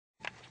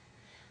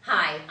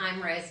Hi,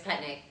 I'm Rose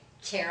Putnick,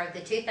 Chair of the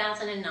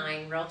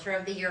 2009 Realtor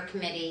of the Year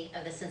Committee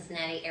of the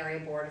Cincinnati Area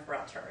Board of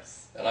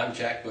Realtors. And I'm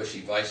Jack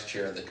Bushy, Vice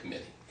Chair of the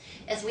committee.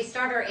 As we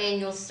start our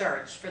annual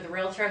search for the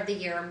Realtor of the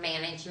Year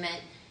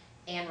Management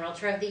and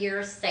Realtor of the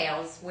Year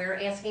Sales, we're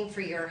asking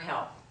for your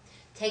help.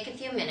 Take a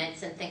few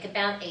minutes and think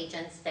about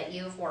agents that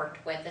you've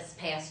worked with this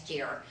past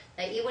year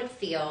that you would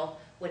feel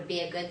would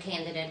be a good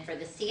candidate for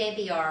the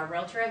CABR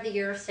Realtor of the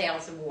Year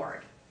Sales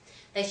Award.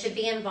 They should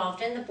be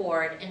involved in the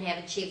board and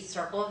have achieved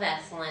Circle of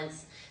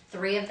Excellence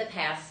 3 of the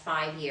past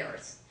 5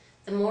 years.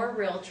 The more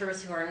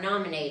realtors who are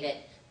nominated,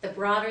 the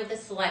broader the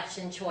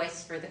selection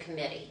choice for the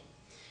committee.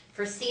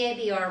 For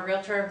CABR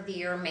Realtor of the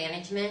Year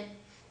Management,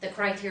 the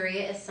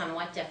criteria is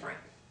somewhat different.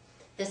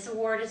 This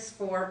award is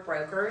for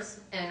brokers,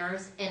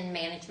 owners, and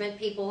management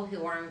people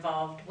who are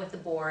involved with the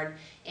board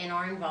and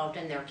are involved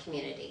in their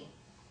community.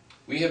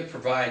 We have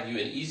provided you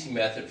an easy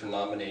method for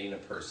nominating a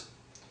person.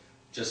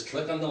 Just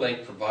click on the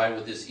link provided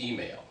with this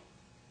email.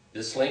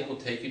 This link will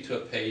take you to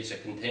a page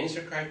that contains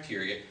the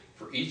criteria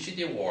for each of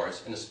the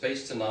awards and a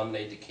space to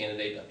nominate the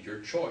candidate of your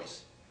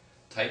choice.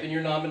 Type in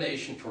your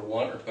nomination for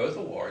one or both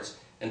awards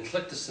and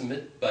click the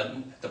Submit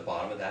button at the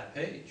bottom of that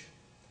page.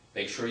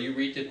 Make sure you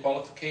read the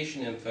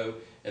qualification info,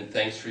 and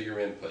thanks for your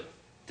input.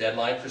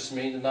 Deadline for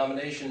submitting the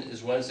nomination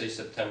is Wednesday,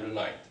 September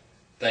 9th.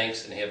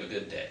 Thanks and have a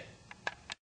good day.